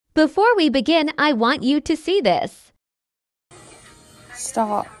Before we begin, I want you to see this.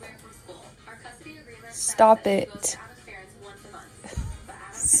 Stop. Stop it.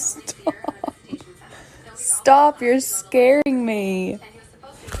 Stop. Stop, you're scaring me.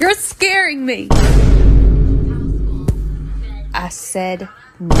 You're scaring me. I said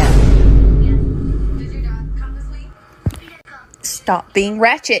no. Stop being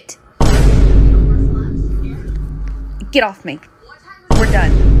ratchet. Get off me. We're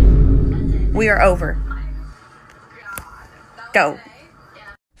done. We are over. Go.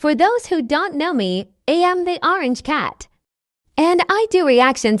 For those who don't know me, I am the orange cat. And I do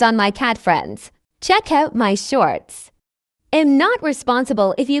reactions on my cat friends. Check out my shorts. I'm not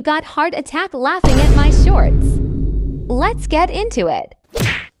responsible if you got heart attack laughing at my shorts. Let's get into it.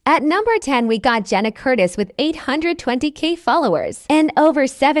 At number 10, we got Jenna Curtis with 820K followers and over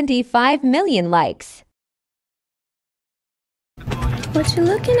 75 million likes. What you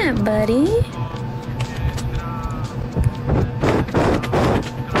looking at, buddy?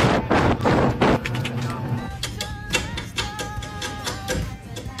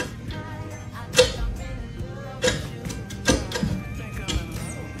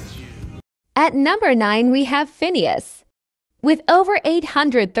 At number 9, we have Phineas with over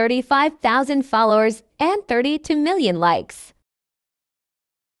 835,000 followers and 32 million likes.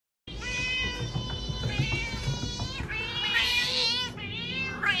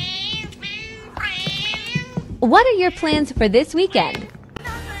 What are your plans for this weekend?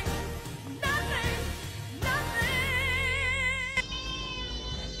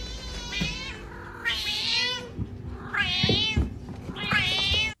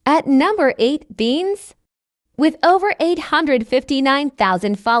 At number 8, Beans with over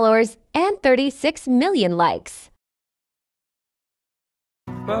 859,000 followers and 36 million likes.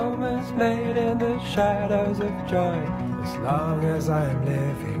 Moments made in the shadows of joy. As long as I'm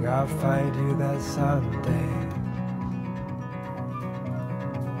living, I'll find you that someday.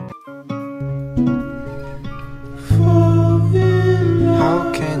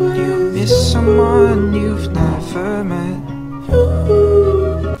 How can you miss someone you've never met?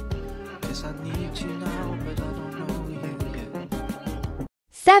 'Cause I need you now, but I don't know you yet.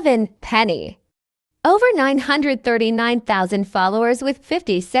 7, Penny. Over 939,000 followers with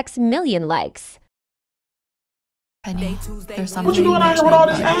 56 million likes. Penny, there's something What you doing out here with all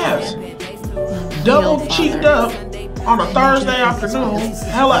this ass? Double cheeked up on a Thursday afternoon,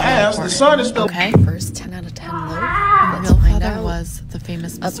 hella ass, the sun is still... Okay, First 10 out of 10 look. my real father was the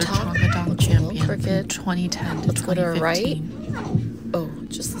famous Mr. Chongadong champion from Cricket. 2010 to Let's go to her right. 2015. Oh,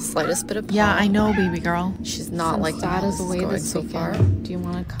 just the slightest bit of Yeah, pop. I know, baby girl. She's not like Sad that as the way going this so far. weekend. Do you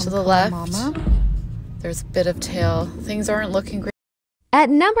want to come To the call left. Mama? There's a bit of tail. Things aren't looking great. At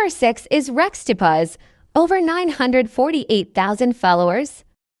number 6 is Rex Tipaz, over 948,000 followers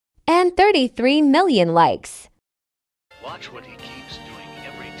and 33 million likes. Watch what he keeps doing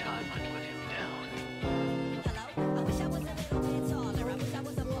every time I let him down.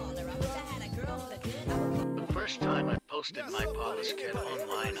 The first time I posted my police kit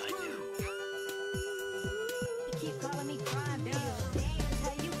online, I knew.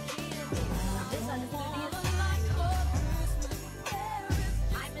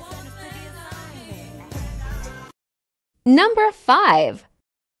 Number 5.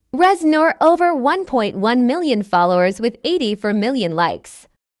 Reznor, over 1.1 million followers with 84 million likes.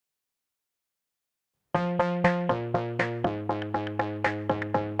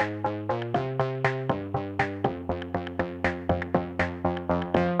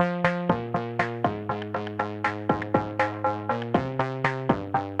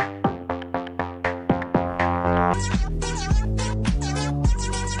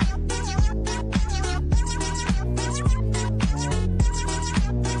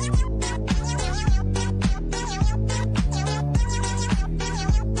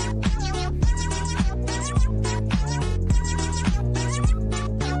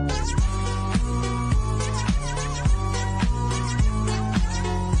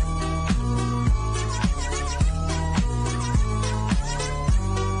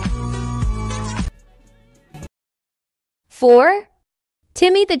 Four,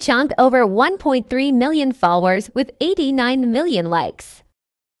 Timmy the Chunk, over 1.3 million followers with 89 million likes.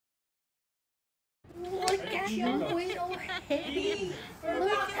 Look at your little head.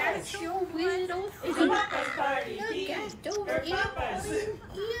 Look at your little feet. Look at those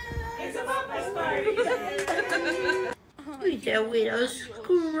With that little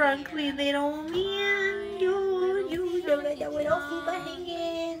scrunkly little man. You look at that little fupa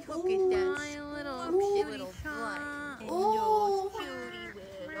hanging. Look at that little butt. Oh,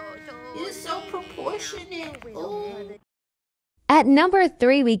 it's so proportionate. Oh. At number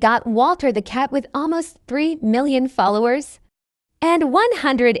 3, we got Walter the cat with almost 3 million followers and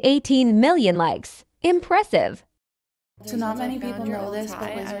 118 million likes. Impressive. So not many people know this,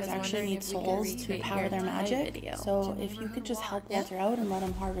 but wizards actually need souls to power their magic. So if you could just help Walter out and let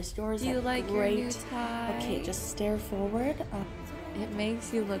him harvest yours, that'd be great. Okay, just stare forward. It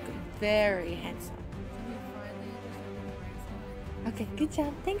makes you look very handsome. Okay, good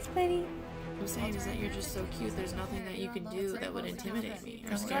job. Thanks, buddy. I'm saying is that you're just so cute. There's nothing that you can do that would intimidate me or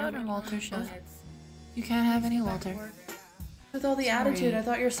Don't scare let me. Walter show. You can't have any Walter. With all the attitude, I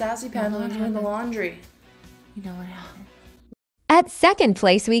thought you were sassy paddling doing the laundry. You know what happened. At second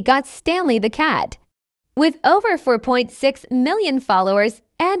place, we got Stanley the cat with over 4.6 million followers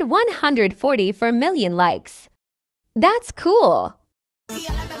and 144 million likes. That's cool.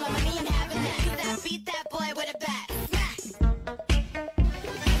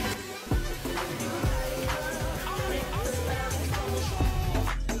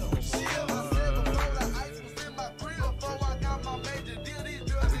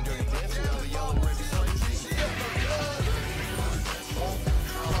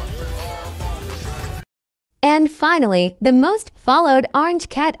 And finally, the most followed orange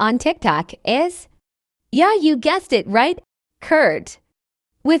cat on TikTok is, yeah, you guessed it right, Kurt.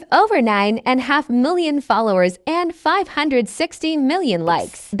 With over 9.5 million followers and 560 million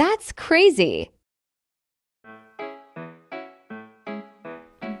likes. That's crazy.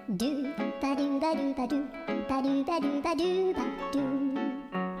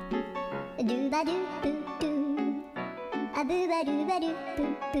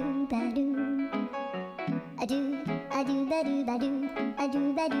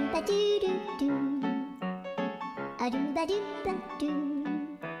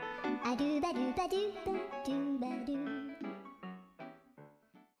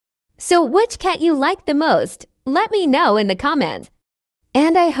 So which cat you like the most? Let me know in the comments.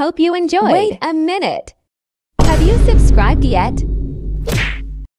 And I hope you enjoyed. Wait a minute. Have you subscribed yet?